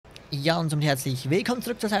Ja, und somit herzlich willkommen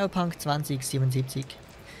zurück zu Cyberpunk 2077.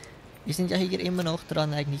 Wir sind ja hier immer noch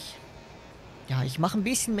dran eigentlich. Ja, ich mache ein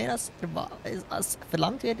bisschen mehr als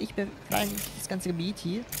verlangt wird. Ich befreie das ganze Gebiet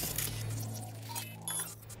hier.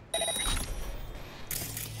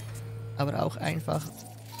 Aber auch einfach.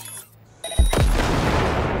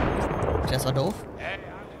 Das war doof.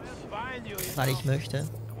 Weil ich möchte.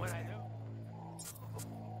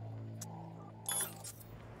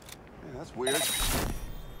 That's weird.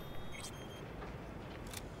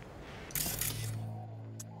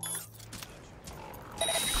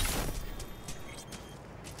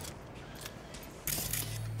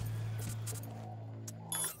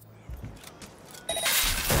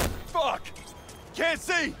 Fuck! Can't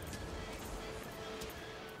see!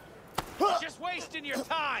 Just wasting your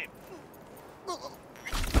time!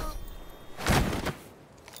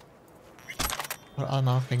 Vor allem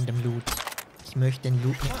auch wegen dem Loot. Ich möchte den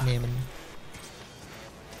Loot mitnehmen.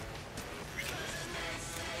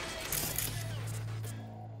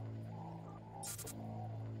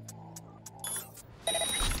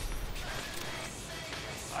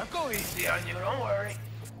 I'll go easy on you, don't worry.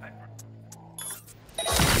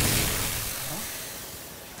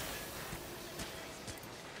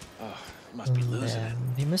 Must be Und, losing it.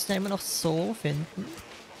 wir müssen ja immer noch so finden.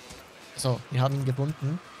 So, wir haben ihn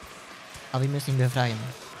gebunden. Aber wir müssen ihn befreien.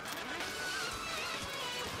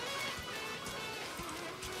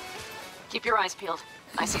 Keep your eyes peeled.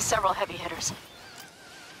 I see several heavy hitters.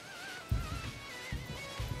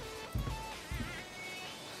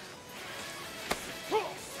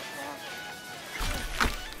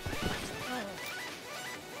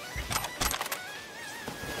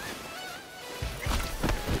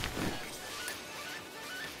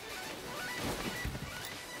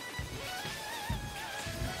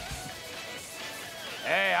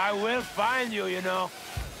 Hey, I will find you, you know.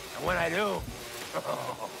 And when I do...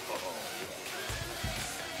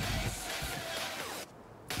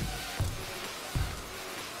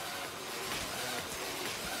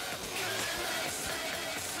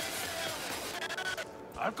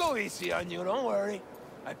 I'll go easy on you, don't worry.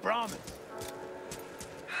 I promise.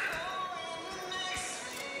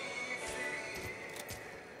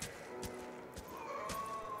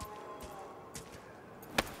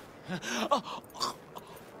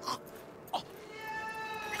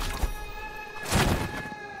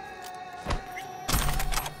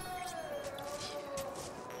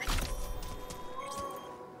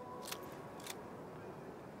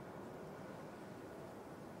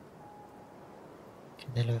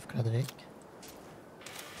 Der läuft gerade weg.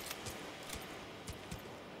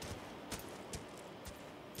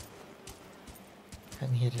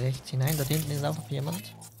 Können hier rechts hinein. Da hinten ist auch noch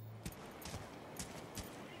jemand.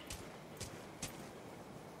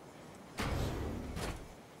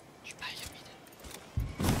 Speichern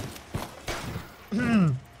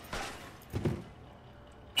wieder.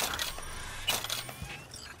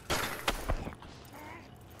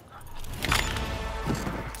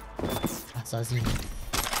 Assassine.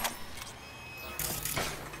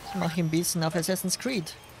 Ich mache ein bisschen auf Assassin's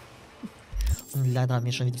Creed. Und leider haben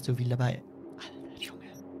wir schon wieder zu viel dabei. Alter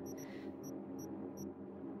Junge.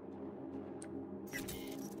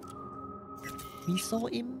 Wieso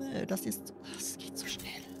immer? Das geht so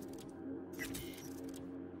schnell.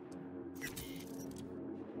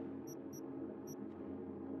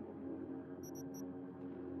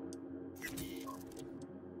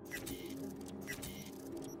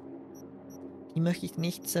 Die möchte ich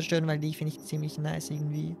nicht zerstören, weil die finde ich ziemlich nice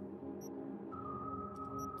irgendwie.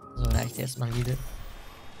 So, reicht erstmal wieder.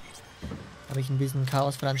 Habe ich ein bisschen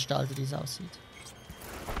Chaos veranstaltet, wie es aussieht.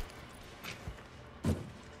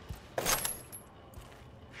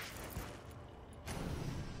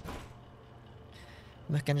 Ich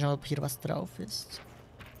möchte gerne schauen, ob hier was drauf ist.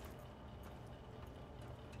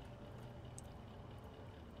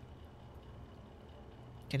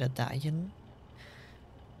 Dateien.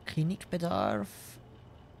 Klinikbedarf.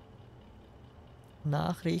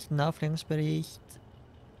 Nachrichten, Aufklärungsbericht.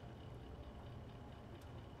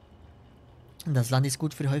 Das Land ist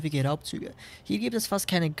gut für häufige Raubzüge. Hier gibt es fast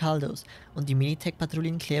keine Kaldos und die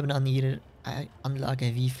Minitech-Patrouillen kleben an ihrer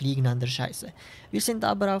Anlage wie Fliegen an der Scheiße. Wir sind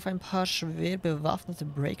aber auf ein paar schwer bewaffnete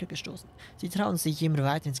Breaker gestoßen. Sie trauen sich immer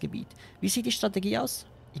weiter ins Gebiet. Wie sieht die Strategie aus?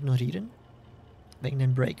 Ignorieren? Wegen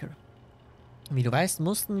den Breaker. Wie du weißt,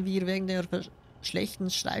 mussten wir wegen der schlechten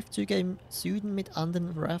Streifzüge im Süden mit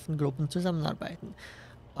anderen Waffengruppen zusammenarbeiten.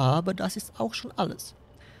 Aber das ist auch schon alles.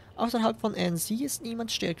 Außerhalb von ANC ist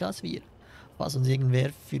niemand stärker als wir. Was uns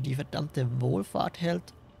irgendwer für die verdammte Wohlfahrt hält,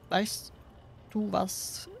 weißt du,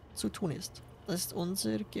 was zu tun ist. Das ist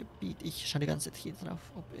unser Gebiet. Ich schaue die ganze Zeit hier drauf,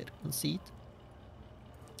 ob er uns sieht.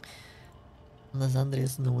 das andere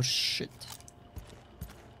ist nur Shit.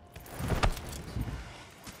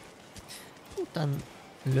 Gut, dann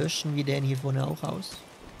löschen wir den hier vorne auch aus.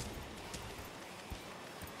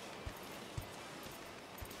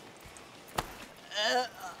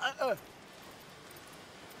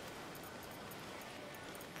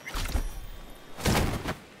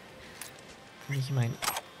 Ich meine,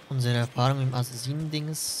 unsere Erfahrung im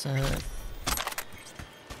Assassinen-Dings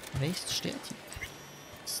wächst stetig.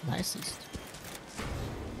 Was nice ist.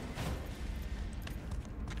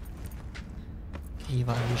 Okay, hier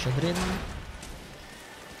waren wir schon drin.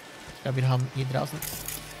 Ich glaube, wir haben hier draußen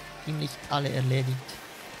ziemlich alle erledigt.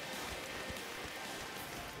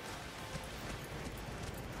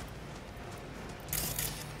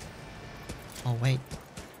 Oh, wait.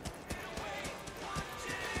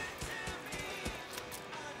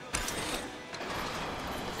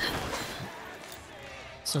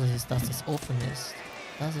 So, das ist das, das offen ist.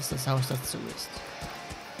 Das ist das Haus, das zu ist.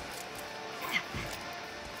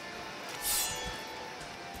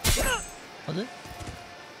 Oder?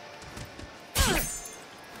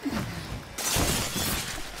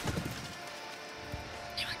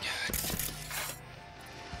 Niemand gehört.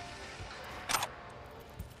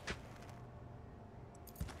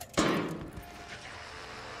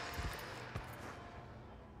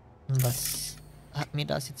 Und was hat mir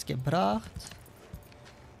das jetzt gebracht?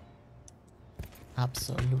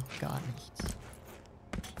 Absolut gar nichts.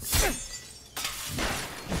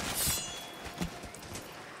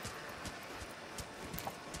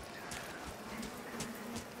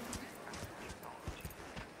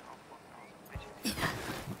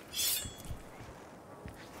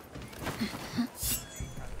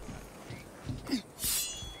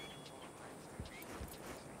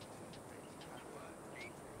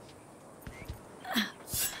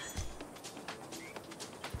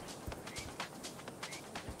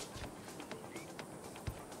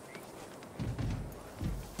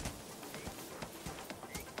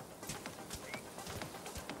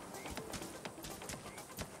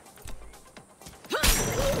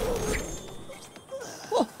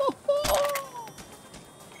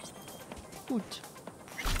 Gut.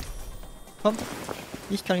 Komm,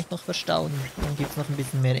 ich kann dich noch verstauen. Dann gibt's noch ein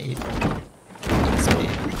bisschen mehr XP.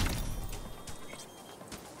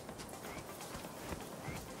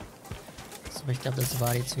 So, ich glaube, das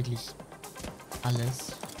war jetzt wirklich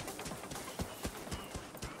alles,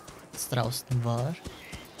 was draußen war.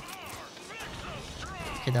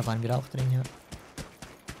 Okay, da waren wir auch drin, ja.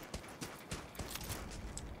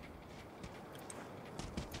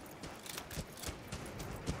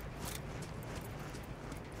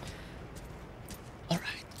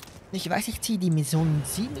 Ich weiß, ich ziehe die Mission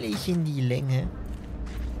ziemlich in die Länge.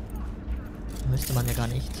 Müsste man ja gar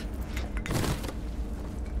nicht.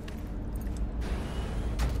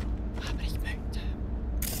 Aber ich möchte.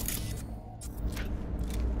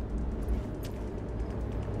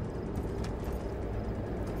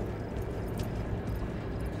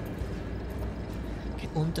 Okay,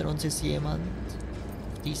 unter uns ist jemand.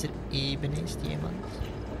 Auf dieser Ebene ist jemand.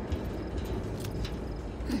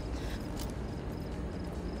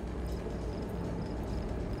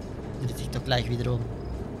 Dreht sich doch gleich wieder um.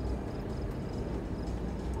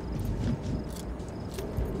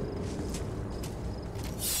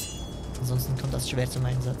 Ansonsten kommt das schwer zum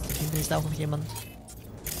Einsatz. Da hinten ist auch noch jemand.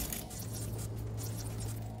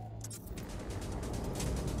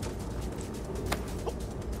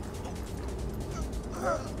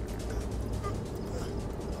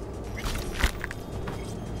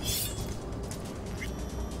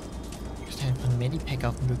 Ist einfach ein Medipack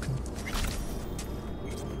auf dem Rücken.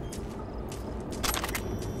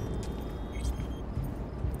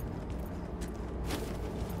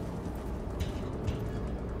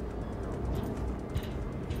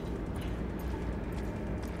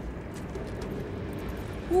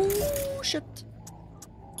 Shit.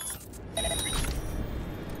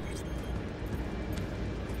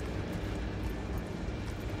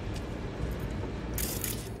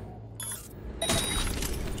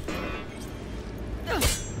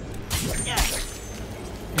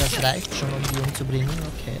 Das reicht schon, um die umzubringen.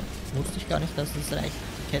 Okay. Wusste ich gar nicht, dass es reicht,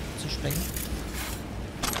 die Kette zu sprengen.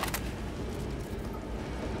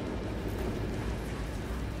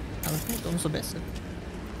 Aber gut, umso besser.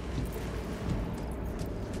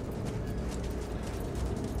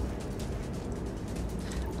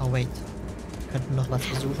 Oh wait, wir könnten noch was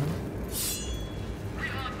versuchen.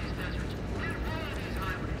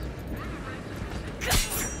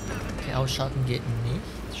 Okay, ausschalten geht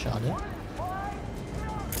nicht, schade.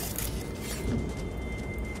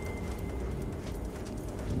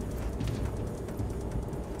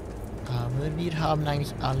 Aber Wir haben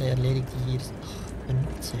eigentlich alle erledigt, die hier... Ach,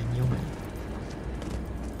 15, Junge.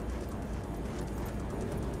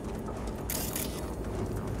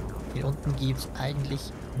 Hier unten gibt es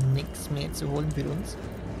eigentlich nichts mehr zu holen für uns.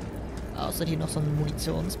 Außer hier noch so ein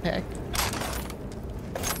Munitionspack.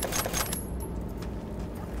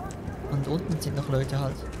 Und unten sind noch Leute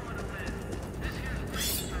halt.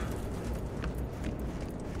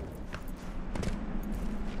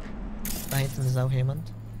 Da hinten ist auch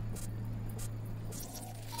jemand.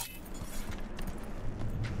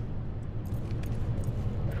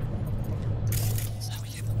 Ist auch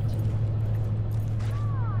jemand.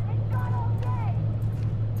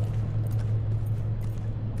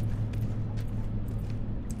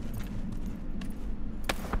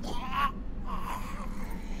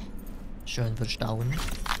 Schön verstauen.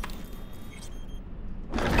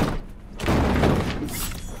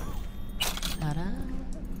 Tada.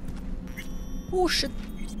 Oh shit.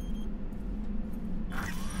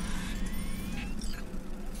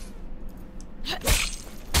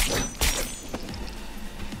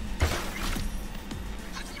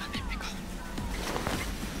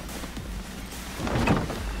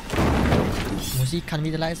 Musik kann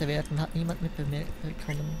wieder leiser werden, hat niemand mitbekommen.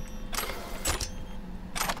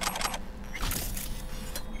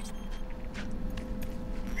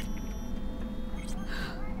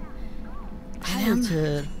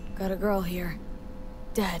 Alter. Got a girl here.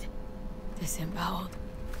 Dead. Disemboweled.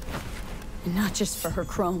 And not just for her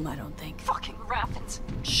chrome, I don't think. Fucking raffins.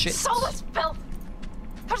 Shit. Soulless filth.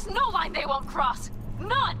 There's no line they won't cross.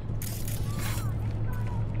 None.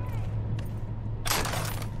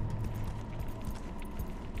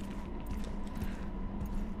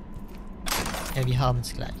 Ja, wir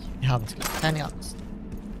haben's gleich. Wir haben's gleich. Keine Angst.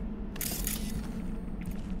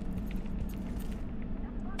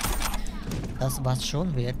 Das war's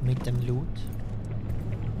schon wert mit dem Loot.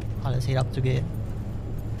 Alles hier abzugehen.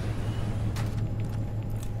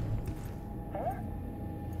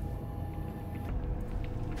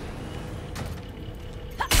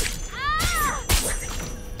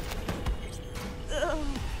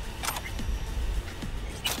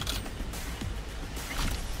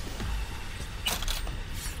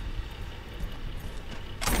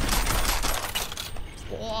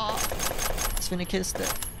 Boah, was für eine Kiste.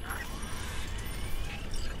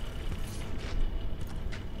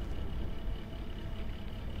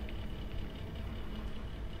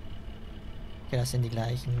 Okay, das sind die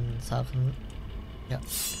gleichen Sachen. Ja.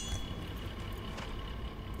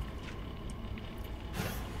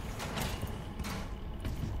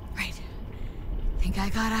 Right. Think I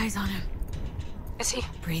got eyes on him. Is he?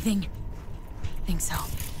 Breathing? Think so.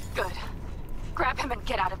 Good. Grab him and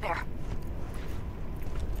get out of there.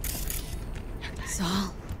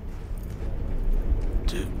 Saul?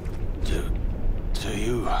 Do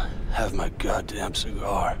you have my goddamn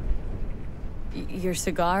cigar? Your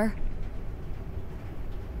cigar?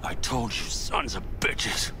 I told you, sons of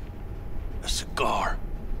bitches. A cigar,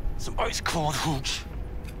 some ice-cold hooch,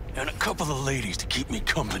 and a couple of ladies to keep me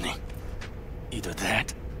company. Either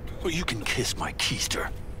that, or you can kiss my keister.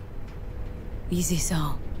 Easy,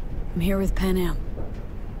 Saul. I'm here with Panam.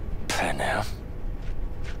 Panam?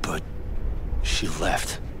 But she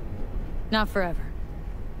left. Not forever.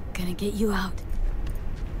 Gonna get you out.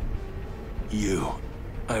 You.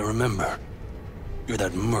 I remember. You're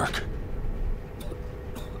that merc.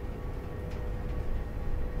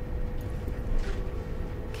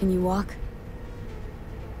 Can you walk?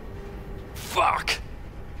 Fuck!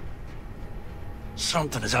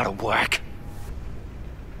 Something is out of whack.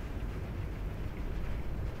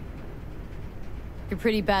 You're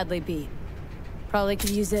pretty badly beat. Probably could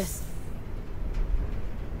use this.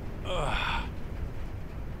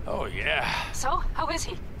 Oh yeah. So, how is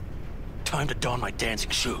he? Time to don my dancing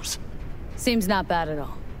shoes. Seems not bad at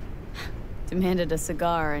all. Demanded a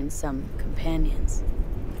cigar and some companions.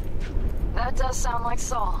 That does sound like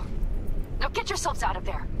Saul. Now get yourselves out of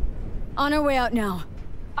there. On our way out now.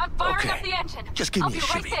 I'm firing Okay. up the engine. Just give I'll me be a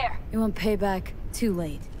right shimmy. there. You won't pay back too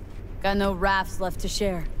late. Got no rafts left to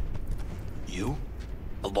share. You?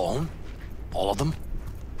 Alone? All of them?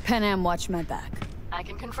 Panam watch my back. I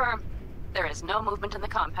can confirm. There is no movement in the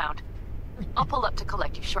compound. I'll pull up to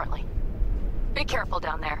collect you shortly. Be careful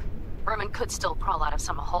down there. Vermin could still crawl out of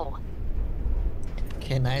some hole.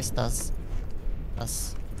 Okay, nice, dass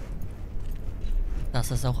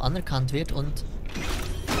es auch anerkannt wird und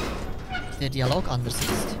der Dialog anders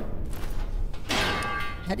ist.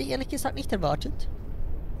 Hätte ich ehrlich gesagt nicht erwartet.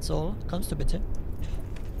 So, kommst du bitte?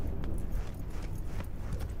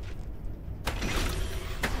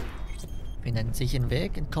 Finde einen sicheren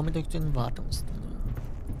Weg, entkomme durch den Wartungstunnel.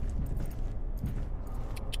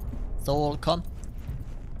 So, komm.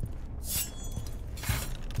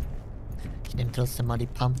 Ich nehme trotzdem mal die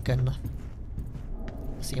Pumpgun.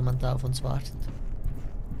 Dass jemand da auf uns wartet.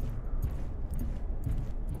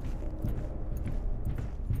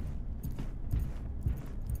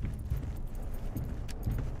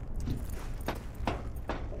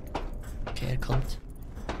 Okay, er kommt.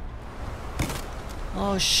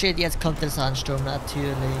 Oh shit, jetzt kommt der Sandsturm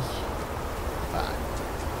natürlich. Fuck.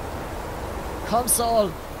 Komm,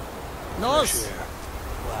 Saul! Los!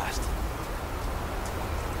 Blast.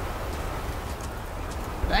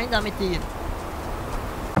 Rein da mit dir!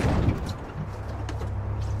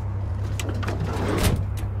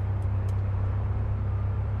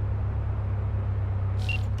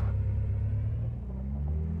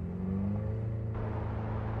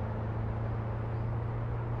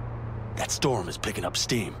 That storm is picking up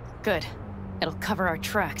steam. Good. It'll cover our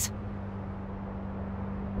tracks.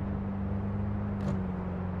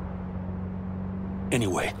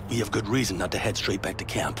 Anyway, we have good reason not to head straight back to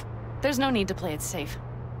camp. There's no need to play it safe.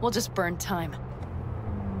 We'll just burn time.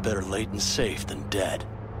 Better late and safe than dead.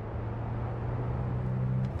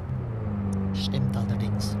 Stimmt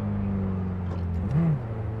allerdings.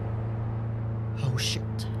 Oh shit.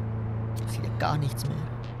 Ich sehe gar nichts mehr.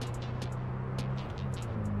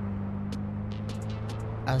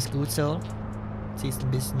 Alles gut, so. Siehst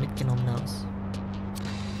ein bisschen mitgenommen aus.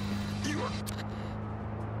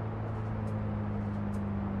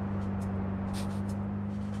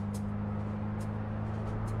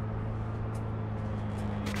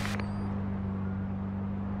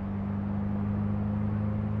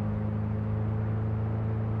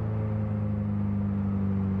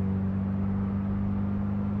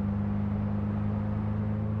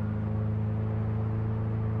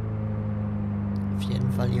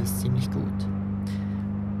 Hier ist ziemlich gut.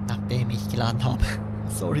 Nachdem ich geladen habe.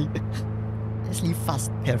 Sorry. Es lief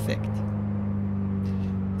fast perfekt.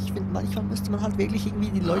 Ich finde, manchmal müsste man halt wirklich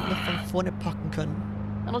irgendwie die Leute noch von vorne packen können.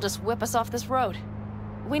 It'll just whip us off this road.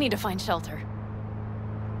 We need to find shelter.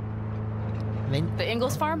 Wenn The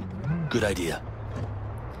Ingalls farm? Good idea.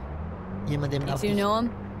 jemandem You two know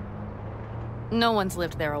him? No one's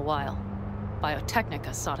lived there a while.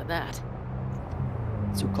 Biotechnica saw to that.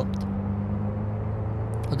 zukommt.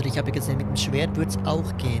 Oder ich habe gesehen, mit dem Schwert würde es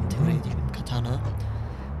auch gehen, theoretisch mit dem Katana,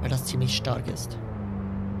 weil das ziemlich stark ist.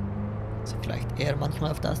 Also vielleicht eher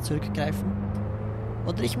manchmal auf das zurückgreifen.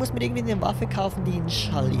 Oder ich muss mir irgendwie eine Waffe kaufen, die einen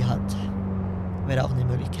Schalli hat. Wäre auch eine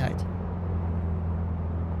Möglichkeit.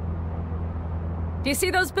 Do you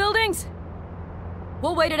see those buildings?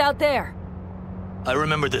 We'll wait it out there. I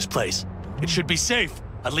remember this place. It should be safe,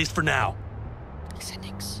 at least for now. Ich sehe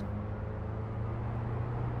nix.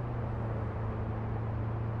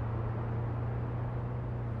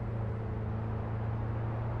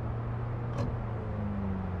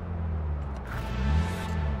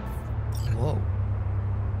 Wow.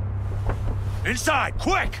 Inside,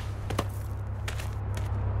 quick!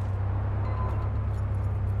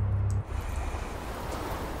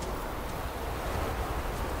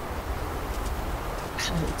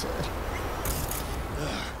 Alter.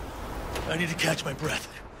 I need to catch my breath.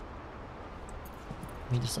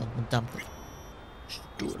 Widerstand und Dampf.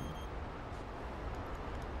 Sturm.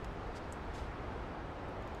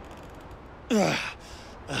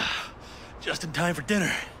 Just in time for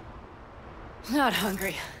dinner. Not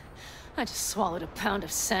hungry. I just swallowed a pound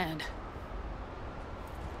of sand.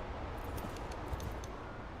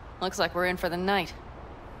 Looks like we're in for the night.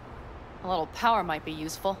 A little power might be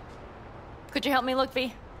useful. Could you help me look,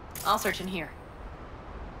 V? I'll search in here.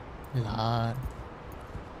 Klar.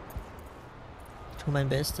 Ich tue mein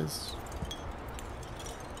Bestes.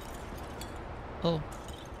 Oh.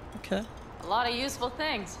 Okay. A lot of useful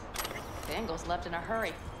things. The Ingalls left in a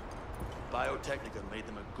hurry. Biotechnica made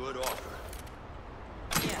them a good offer.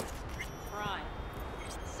 Yeah. Prime.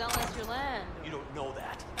 Sell us your land. You don't know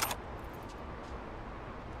that.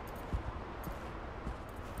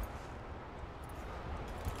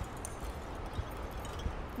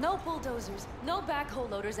 No bulldozers, no backhoe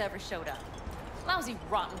loaders ever showed up. Lousy,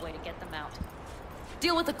 rotten way to get them out.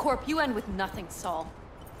 Deal with the corp, you end with nothing, Saul.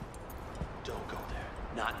 Don't go there.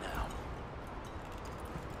 Not now.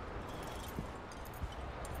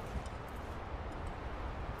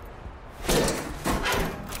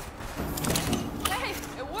 Hey,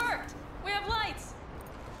 it worked! We have lights!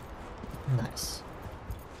 Nice.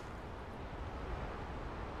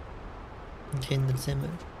 Ein Kinderzimmer.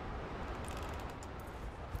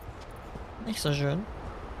 Nicht so schön.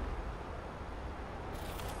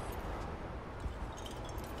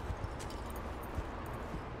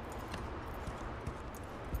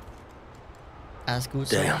 Alles gut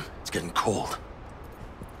so. Damn, it's getting cold.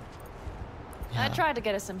 I tried to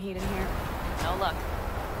get us some heat in here. No luck.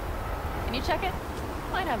 Can you check it?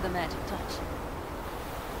 Might have the magic touch.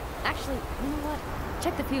 Actually, you know what?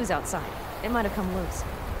 Check the fuse outside. It might have come loose.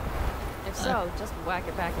 If so, just whack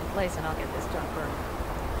it back in place and I'll get this junk burned.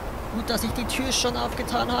 Gut, dass ich die Tür schon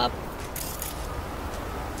aufgetan habe.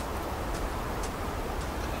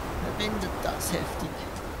 Verwendet das heftig.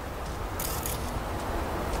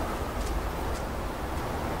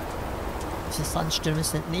 Diese Sandstürme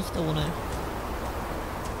sind nicht ohne.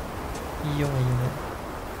 Junge, Junge.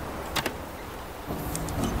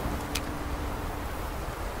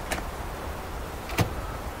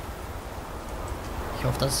 Ich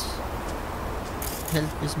hoffe, das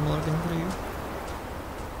hält bis morgen früh.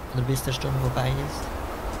 Oder bis der Sturm vorbei ist.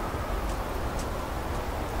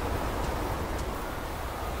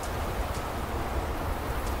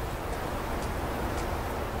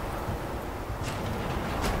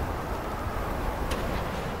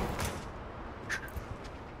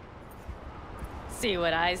 See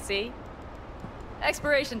what I see?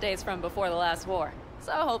 Expiration date's from before the last war,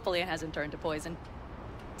 so hopefully it hasn't turned to poison.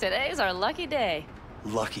 Today's our lucky day.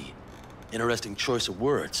 Lucky. Interesting choice of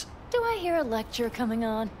words. Do I hear a lecture coming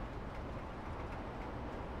on?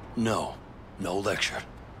 No. No lecture.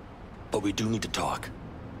 But we do need to talk.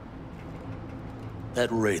 That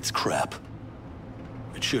raid's crap.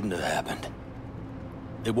 It shouldn't have happened.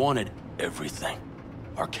 They wanted everything.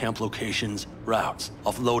 Our camp locations, routes,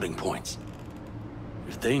 offloading points.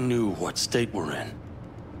 If they knew what state we're in,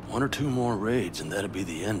 1 or 2 more raids and that'd be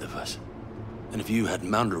the end of us. And if you had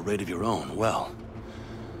mounted a raid of your own, well,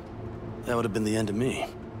 that would have been the end of me.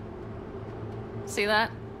 See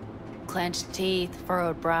that? Clenched teeth,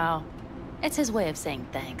 furrowed brow. It's his way of saying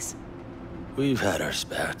thanks. We've had our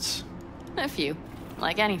spats. A few,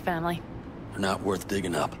 like any family. They're not worth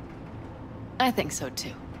digging up. I think so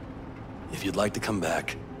too. If you'd like to come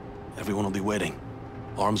back, everyone will be waiting.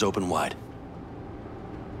 Arms open wide.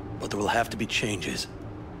 But there will have to be changes.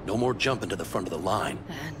 No more jumping to the front of the line.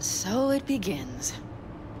 And so it begins.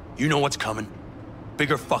 You know what's coming?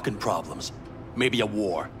 Bigger fucking problems. Maybe a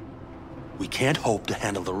war. We can't hope to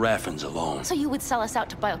handle the Raffens alone. So you would sell us out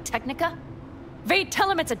to Biotechnica? Vade, tell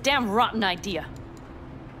him it's a damn rotten idea.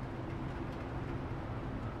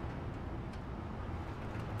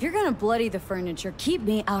 If you're gonna bloody the furniture, keep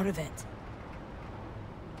me out of it.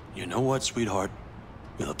 You know what, sweetheart?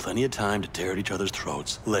 We'll have plenty of time to tear at each other's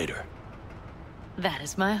throats later. That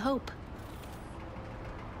is my hope.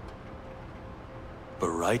 But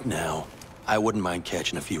right now, I wouldn't mind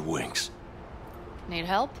catching a few winks. Need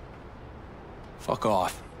help? Fuck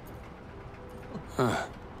off. Huh.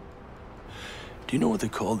 Do you know what they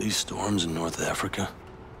call these storms in North Africa?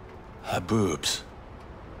 Haboobs.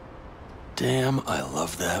 Damn, I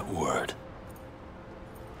love that word.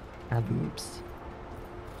 Haboobs.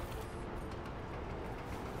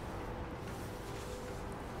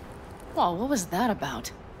 Whoa, what was that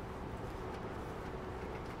about?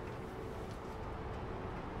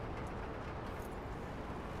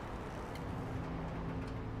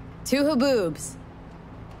 Two haboobs.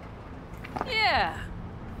 Yeah.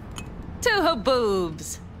 2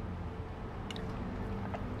 haboobs.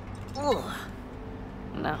 Ugh.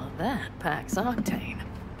 Now that packs octane.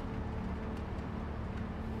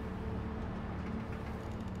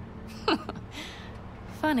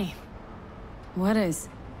 Funny. What is?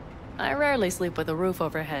 I rarely sleep with a roof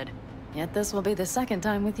overhead, yet this will be the second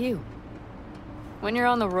time with you. When you're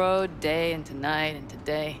on the road day into night into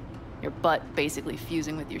day, your butt basically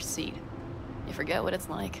fusing with your seat. You forget what it's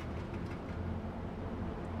like.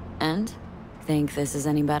 And? Think this is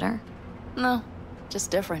any better? No, just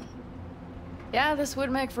different. Yeah, this would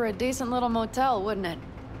make for a decent little motel, wouldn't it?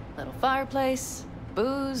 Little fireplace,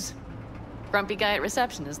 booze. Grumpy guy at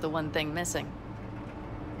reception is the one thing missing.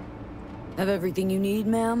 Have everything you need,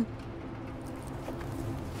 ma'am?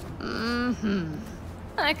 Mm-hmm.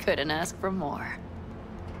 I couldn't ask for more.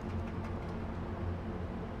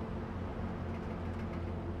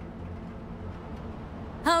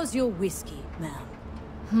 How's your whiskey,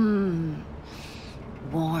 ma'am?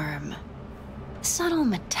 Warm. Subtle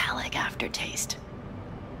metallic aftertaste.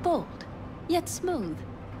 Bold, yet smooth.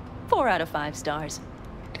 4 out of 5 stars.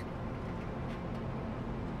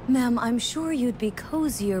 Ma'am, I'm sure you'd be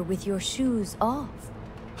cozier with your shoes off.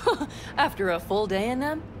 After a full day in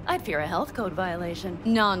them, I'd fear a health code violation.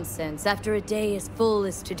 Nonsense. After a day as full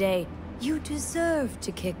as today, you deserve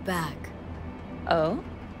to kick back. Oh?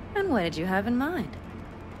 And what did you have in mind?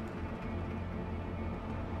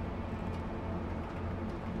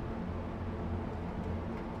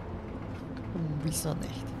 Wieso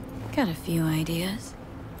nicht? Got a few ideas.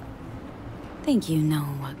 Think you know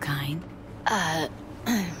what kind?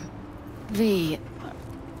 V...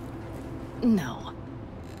 No.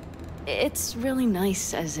 It's really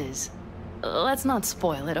nice as is. Let's not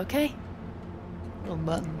spoil it, okay? Oh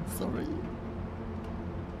Mann, sorry.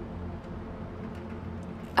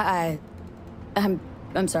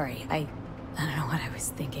 I'm sorry. I don't know what I was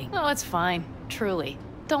thinking. Oh, it's fine. Truly.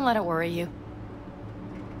 Don't let it worry you.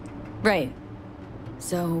 Right.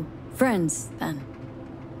 So, friends, then.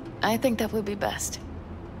 I think that would be best.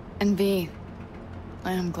 And V,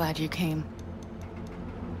 I am glad you came.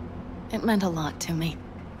 It meant a lot to me.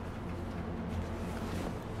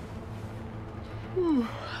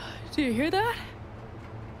 Do you hear that?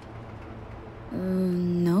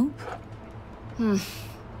 Nope.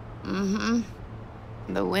 Mm-hmm.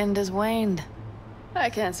 The wind has waned. I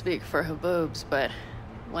can't speak for Haboobs, but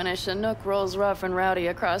when a Chinook rolls rough and rowdy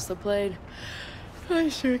across the plain, I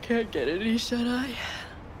sure can't get any shut-eye.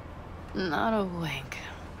 Not a wink.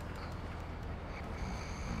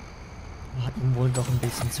 Hat ihm wohl doch ein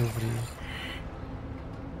bisschen zu früh.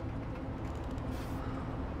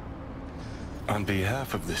 On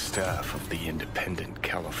behalf of the staff of the Independent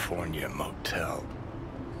California Motel,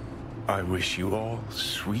 I wish you all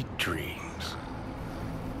sweet dreams.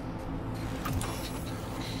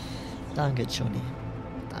 Danke, Johnny.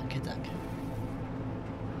 Danke, danke.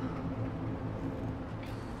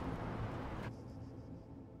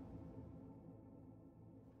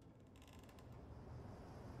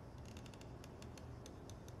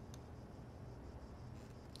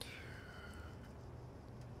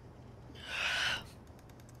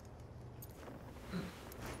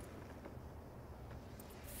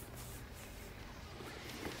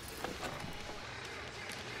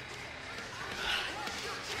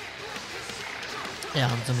 Ja,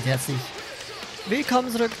 und somit herzlich willkommen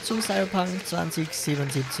zurück zu Cyberpunk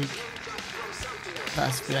 2077.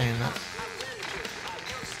 Was für eine Nacht.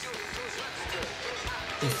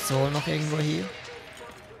 Ist Soul noch irgendwo hier?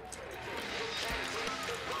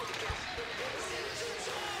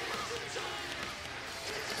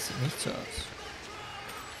 Das sieht nicht so aus.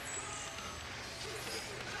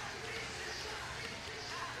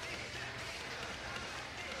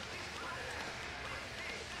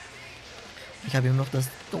 Ich habe immer noch das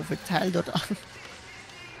doofe Teil dort an.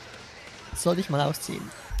 Soll ich mal ausziehen?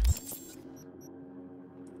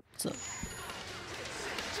 So.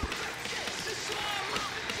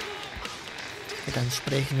 Und dann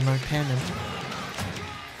sprechen wir mal Panam.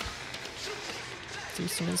 Sie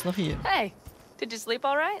ist zumindest noch hier. Hey, did you sleep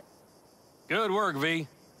all right? Good work, V.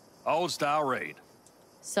 Old style raid.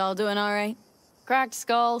 Saul doing all right? Cracked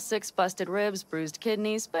skull, 6 busted ribs, bruised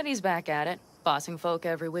kidneys, but he's back at it, bossing folk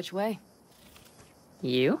every which way.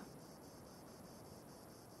 You?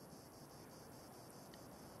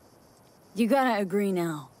 You gotta agree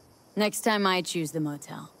now. Next time I choose the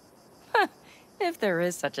motel. If there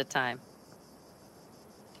is such a time.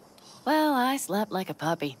 Well, I slept like a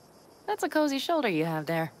puppy. That's a cozy shoulder you have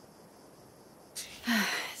there.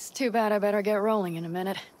 It's too bad I better get rolling in a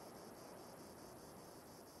minute.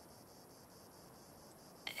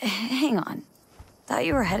 Hang on. Thought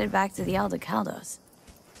you were headed back to the Aldecaldos.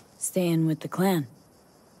 Staying with the clan.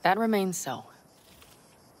 That remains so.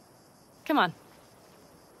 Come on.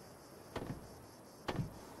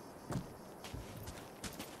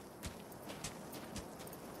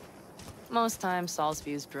 Most times, Saul's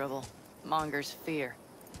views drivel, mongers fear.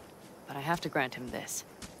 But I have to grant him this.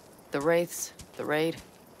 The Wraiths, the raid,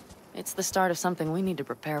 it's the start of something we need to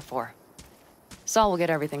prepare for. Saul will get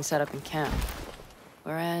everything set up in camp.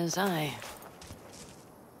 Whereas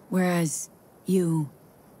you...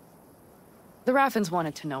 The Raffins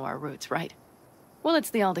wanted to know our roots, right? Well,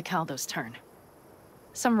 it's the Aldecaldos' turn.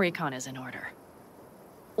 Some recon is in order.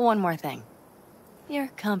 One more thing. Your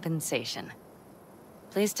compensation.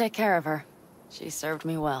 Please take care of her. She served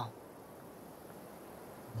me well.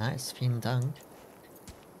 Nice, vielen Dank.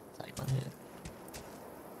 Zeig mal hier.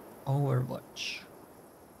 Overwatch.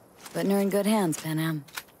 Putting her in good hands, Panam.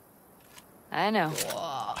 I know.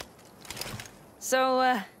 Boah.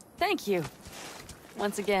 So, thank you.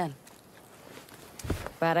 Once again.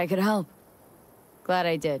 Glad I could help. Glad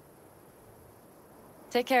I did.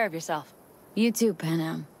 Take care of yourself. You too,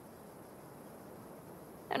 Panam.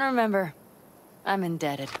 And remember, I'm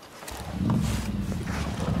indebted.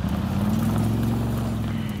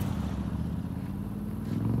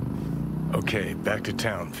 Okay, back to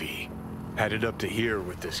town, V. Headed up to here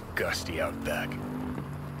with this gusty outback.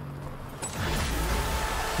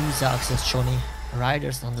 Du sagst es, Johnny.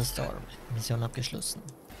 Riders on the Storm. Mission abgeschlossen.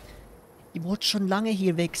 Ich wollte schon lange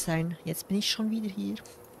hier weg sein. Jetzt bin ich schon wieder hier.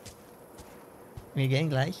 Wir gehen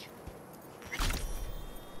gleich.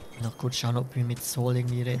 Noch kurz schauen, ob wir mit Soul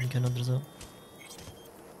irgendwie reden können oder so.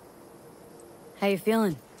 How you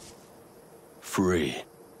feeling? Free.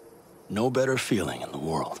 No better feeling in the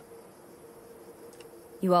world.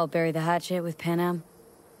 You all bury the hatchet with Panam?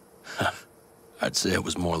 I'd say it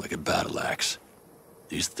was more like a battle axe.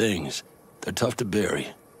 These things, they're tough to bury,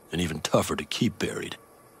 and even tougher to keep buried.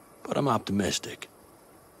 But I'm optimistic.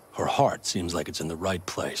 Her heart seems like it's in the right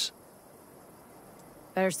place.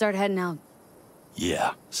 Better start heading out.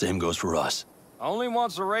 Yeah, same goes for us. Only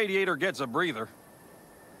once the radiator gets a breather.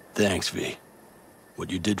 Thanks, V. What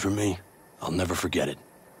you did for me, I'll never forget it.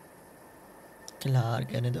 Klar,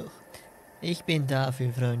 gerne doch. Ich bin da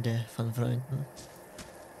für Freunde von Freunden.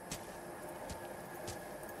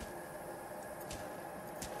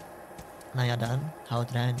 Naja dann,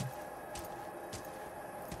 haut rein.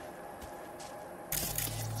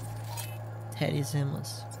 Teddy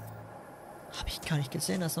Simmons. Hab ich gar nicht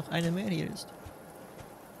gesehen, dass noch eine mehr hier ist.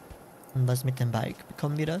 Und was mit dem Bike?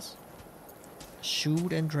 Bekommen wir das?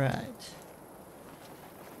 Shoot and ride.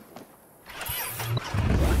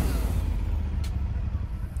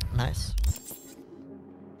 Nice.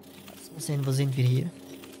 Mal sehen, wo sind wir hier?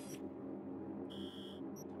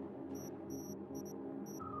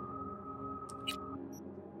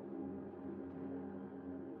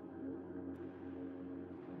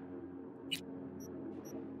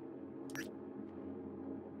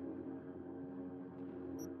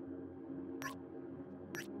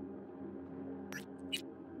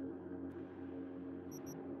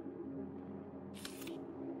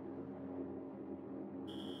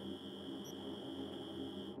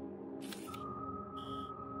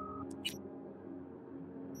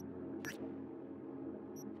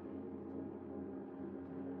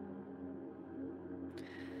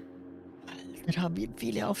 Da haben wir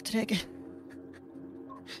viele Aufträge.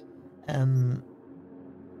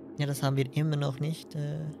 Ja, das haben wir immer noch nicht.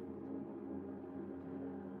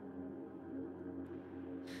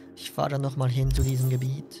 Ich fahre dann nochmal hin zu diesem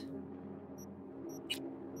Gebiet.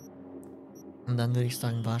 Und dann würde ich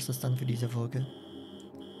sagen, war es das dann für diese Folge.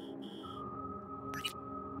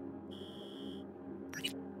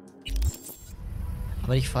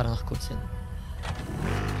 Aber ich fahre noch kurz hin.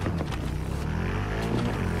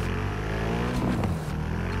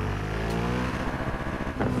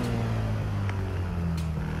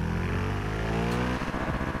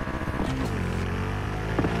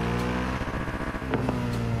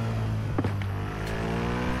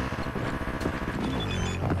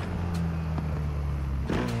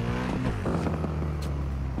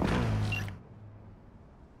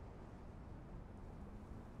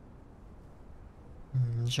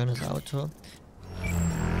 Schönes Auto.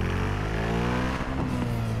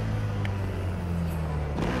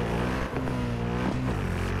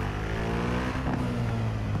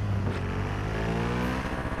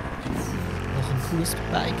 Noch ein cooles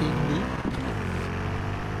Bike irgendwie.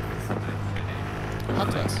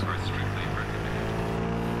 Hat was.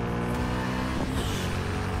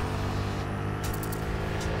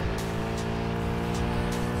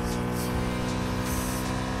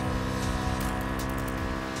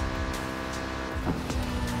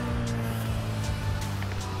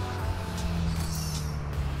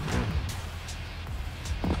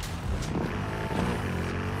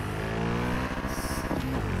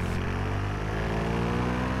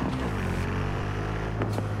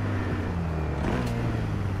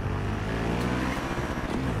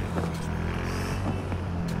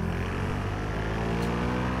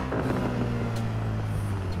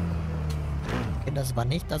 Das war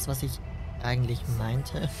nicht das, was ich eigentlich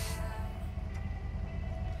meinte.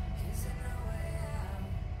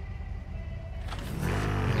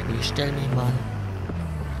 Ja, ich stelle mich mal.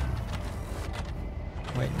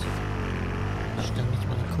 Wait. Ich stelle mich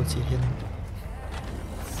mal kurz hier hin.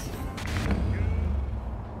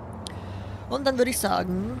 Und dann würde ich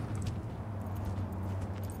sagen,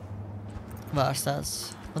 war es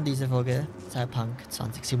das von dieser Folge Cyberpunk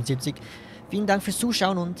 2077. Vielen Dank fürs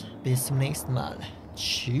Zuschauen und bis zum nächsten Mal.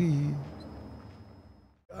 Tschüss.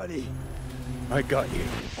 I got you.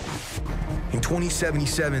 In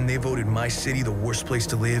 2077, they voted my city the worst place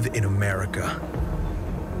to live in America.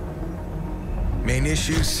 Main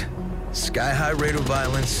issues, sky-high rate of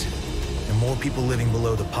violence, and more people living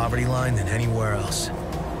below the poverty line than anywhere else.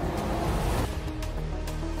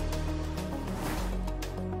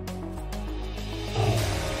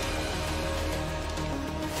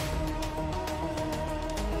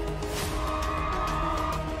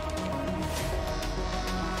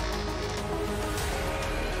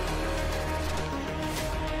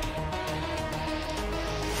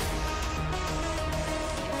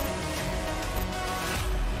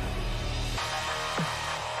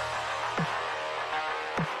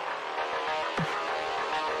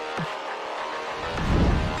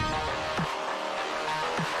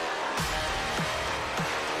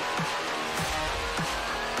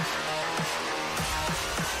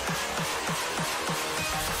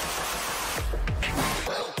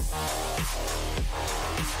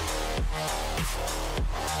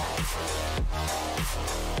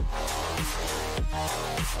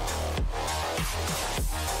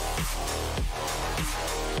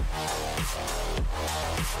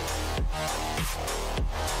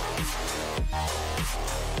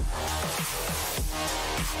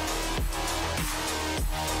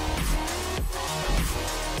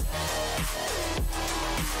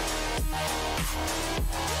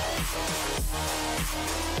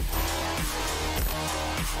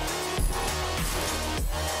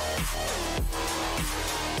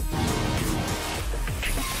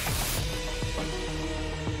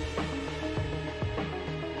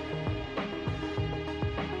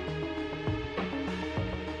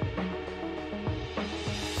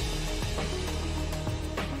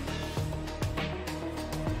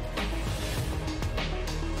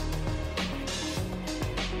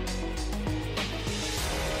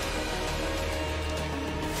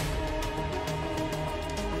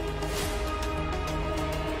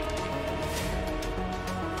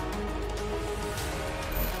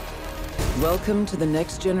 Welcome to the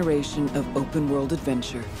next generation of open-world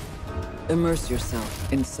adventure. Immerse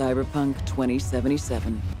yourself in Cyberpunk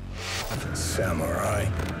 2077. Samurai.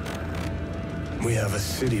 We have a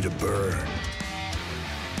city to burn.